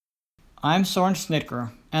I'm Soren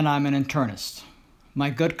Snitker, and I'm an internist.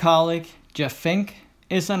 My good colleague, Jeff Fink,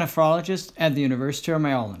 is a nephrologist at the University of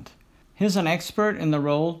Maryland. He's an expert in the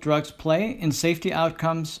role drugs play in safety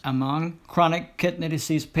outcomes among chronic kidney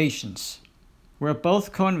disease patients. We're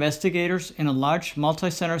both co-investigators in a large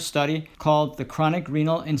multi-center study called the Chronic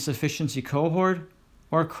Renal Insufficiency Cohort,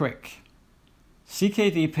 or CRIC.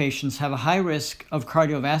 CKD patients have a high risk of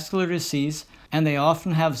cardiovascular disease, and they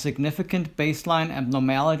often have significant baseline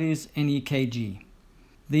abnormalities in EKG.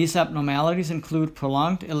 These abnormalities include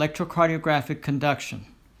prolonged electrocardiographic conduction.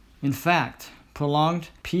 In fact, prolonged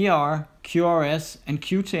PR, QRS, and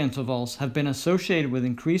QT intervals have been associated with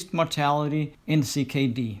increased mortality in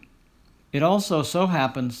CKD. It also so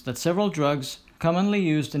happens that several drugs commonly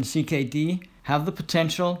used in CKD have the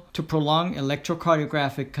potential to prolong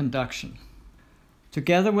electrocardiographic conduction.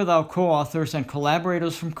 Together with our co-authors and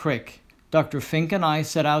collaborators from CRIC, Dr. Fink and I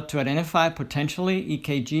set out to identify potentially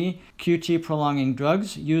EKG QT-prolonging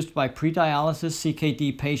drugs used by pre-dialysis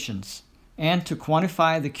CKD patients, and to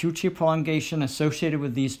quantify the QT prolongation associated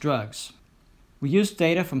with these drugs. We used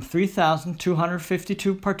data from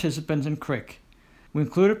 3,252 participants in CRIC. We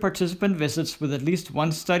included participant visits with at least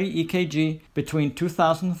one study EKG between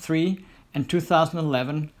 2003 and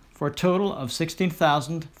 2011 for a total of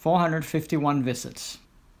 16,451 visits.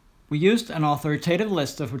 We used an authoritative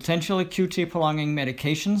list of potentially QT-prolonging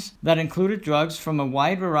medications that included drugs from a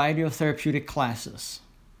wide variety of therapeutic classes.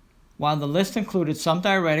 While the list included some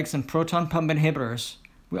diuretics and proton pump inhibitors,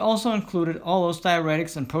 we also included all those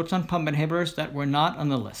diuretics and proton pump inhibitors that were not on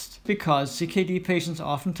the list, because CKD patients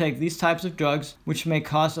often take these types of drugs which may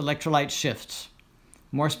cause electrolyte shifts.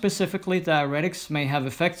 More specifically, diuretics may have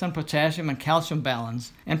effects on potassium and calcium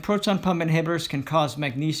balance, and proton pump inhibitors can cause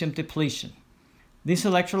magnesium depletion. These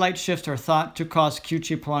electrolyte shifts are thought to cause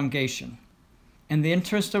QT prolongation. In the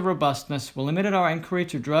interest of robustness, we limited our inquiry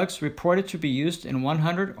to drugs reported to be used in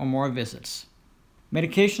 100 or more visits.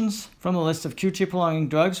 Medications from the list of QT-prolonging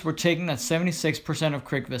drugs were taken at 76% of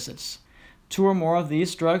CRIC visits. 2 or more of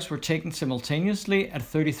these drugs were taken simultaneously at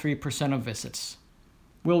 33% of visits.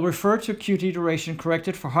 We'll refer to QT duration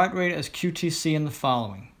corrected for heart rate as QTC in the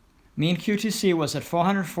following. Mean QTC was at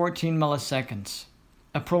 414 milliseconds.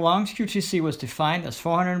 A prolonged QTC was defined as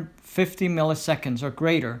 450 milliseconds or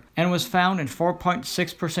greater and was found in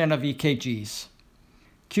 4.6% of EKGs.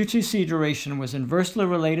 QTC duration was inversely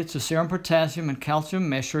related to serum potassium and calcium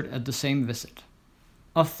measured at the same visit.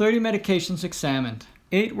 Of 30 medications examined,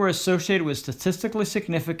 8 were associated with statistically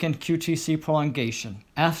significant QTC prolongation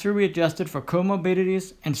after we adjusted for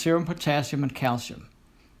comorbidities and serum potassium and calcium.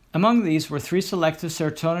 Among these were 3 selective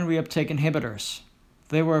serotonin reuptake inhibitors.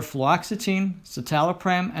 They were fluoxetine,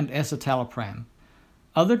 citalopram, and escitalopram.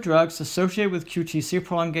 Other drugs associated with QTC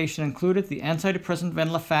prolongation included the antidepressant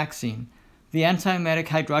venlafaxine, the antiemetic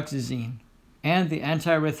hydroxyzine, and the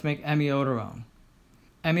antiarrhythmic amiodarone.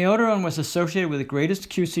 Amiodarone was associated with the greatest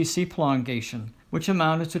QTC prolongation, which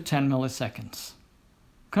amounted to 10 milliseconds.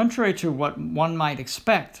 Contrary to what one might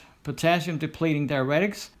expect, potassium-depleting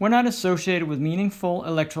diuretics were not associated with meaningful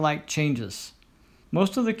electrolyte changes.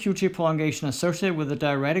 Most of the QT prolongation associated with the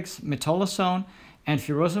diuretics metolazone and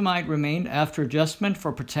furosemide remained after adjustment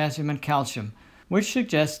for potassium and calcium, which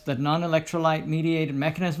suggests that non-electrolyte-mediated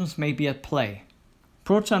mechanisms may be at play.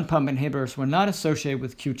 Proton pump inhibitors were not associated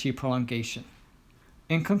with QT prolongation.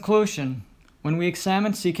 In conclusion, when we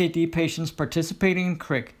examined CKD patients participating in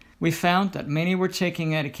CRIC, we found that many were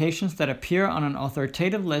taking medications that appear on an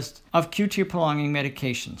authoritative list of QT-prolonging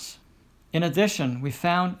medications. In addition, we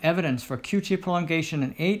found evidence for QT prolongation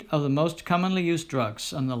in 8 of the most commonly used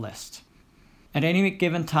drugs on the list. At any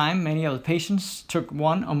given time, many of the patients took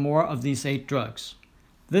 1 or more of these 8 drugs.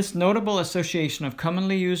 This notable association of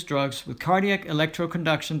commonly used drugs with cardiac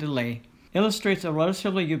electroconduction delay illustrates a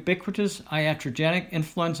relatively ubiquitous iatrogenic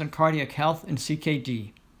influence on cardiac health in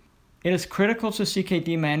CKD. It is critical to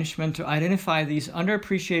CKD management to identify these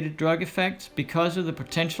underappreciated drug effects because of the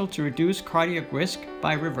potential to reduce cardiac risk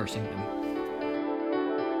by reversing them.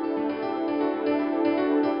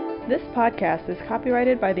 This podcast is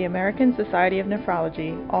copyrighted by the American Society of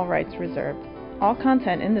Nephrology, all rights reserved. All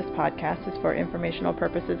content in this podcast is for informational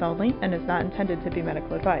purposes only and is not intended to be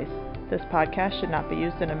medical advice. This podcast should not be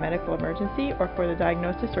used in a medical emergency or for the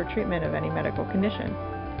diagnosis or treatment of any medical condition.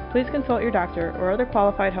 Please consult your doctor or other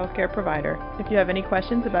qualified healthcare provider if you have any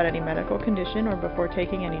questions about any medical condition or before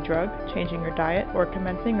taking any drug, changing your diet, or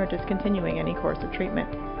commencing or discontinuing any course of treatment.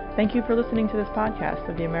 Thank you for listening to this podcast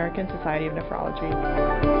of the American Society of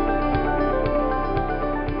Nephrology.